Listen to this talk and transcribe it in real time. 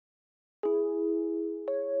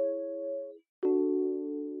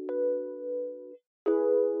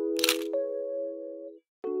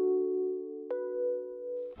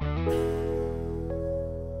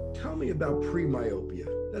about pre-myopia?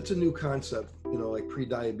 That's a new concept, you know, like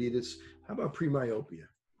pre-diabetes. How about pre-myopia?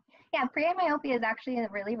 Yeah, pre-myopia is actually a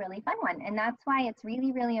really, really fun one. And that's why it's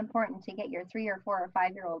really, really important to get your 3 or 4 or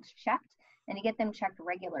 5-year-olds checked and to get them checked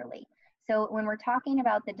regularly. So when we're talking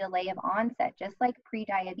about the delay of onset, just like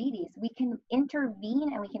pre-diabetes, we can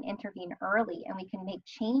intervene, and we can intervene early, and we can make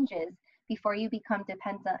changes before you become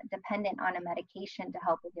dependent on a medication to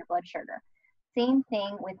help with your blood sugar. Same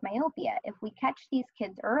thing with myopia. If we catch these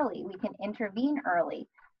kids early, we can intervene early.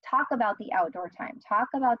 Talk about the outdoor time. Talk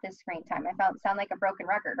about the screen time. I sound like a broken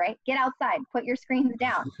record, right? Get outside, put your screens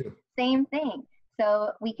down. Same thing.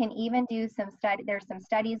 So we can even do there's some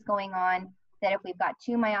studies going on that if we've got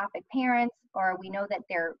 2 myopic parents, or we know that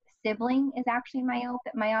their sibling is actually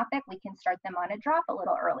myopic, we can start them on a drop a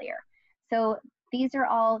little earlier. So these are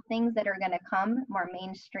all things that are going to come more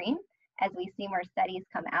mainstream as we see more studies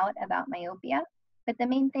come out about myopia. But the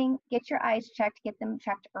main thing, get your eyes checked, get them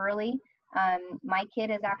checked early. My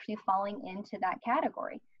kid is actually falling into that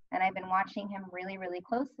category, and I've been watching him really, really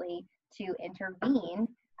closely to intervene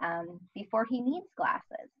before he needs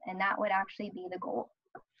glasses, and that would actually be the goal.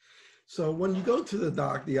 So when you go to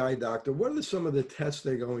the eye doctor, what are some of the tests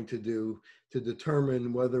they're going to do to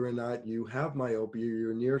determine whether or not you have myopia,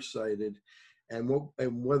 you're nearsighted, and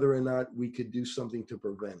whether or not we could do something to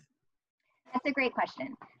prevent it? That's a great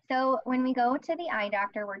question. So when we go to the eye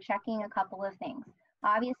doctor, we're checking a couple of things.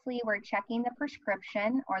 Obviously, we're checking the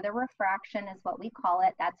prescription, or the refraction is what we call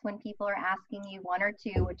it. That's when people are asking you 1 or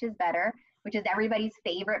 2, which is better, which is everybody's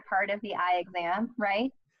favorite part of the eye exam,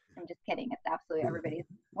 right? I'm just kidding. It's absolutely everybody's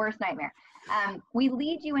worst nightmare. We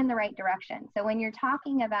lead you in the right direction. So when you're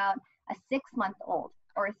talking about a 6-month-old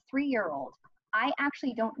or a 3-year-old, I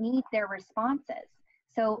actually don't need their responses.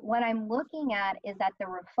 So what I'm looking at is that the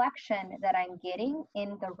reflection that I'm getting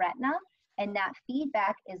in the retina, and that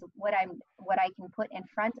feedback is what I can put in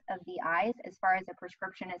front of the eyes as far as a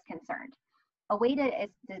prescription is concerned. A way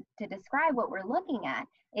to describe what we're looking at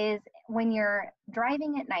is when you're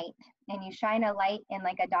driving at night and you shine a light in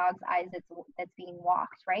like a dog's eyes that's being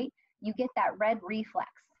walked, right? You get that red reflex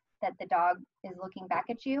that the dog is looking back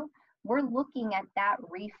at you. We're looking at that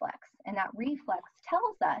reflex, and that reflex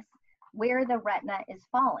tells us where the retina is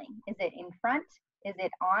falling. Is it in front? Is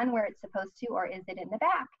it on where it's supposed to? Or is it in the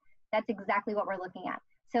back? That's exactly what we're looking at.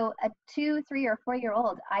 So a 2, 3, or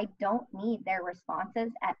 4-year-old, I don't need their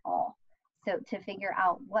responses at all. So to figure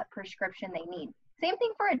out what prescription they need. Same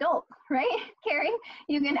thing for adults, right, Carrie?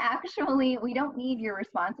 You can actually, we don't need your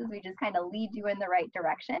responses. We just kind of lead you in the right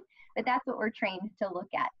direction. But that's what we're trained to look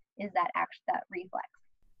at, is that reflex.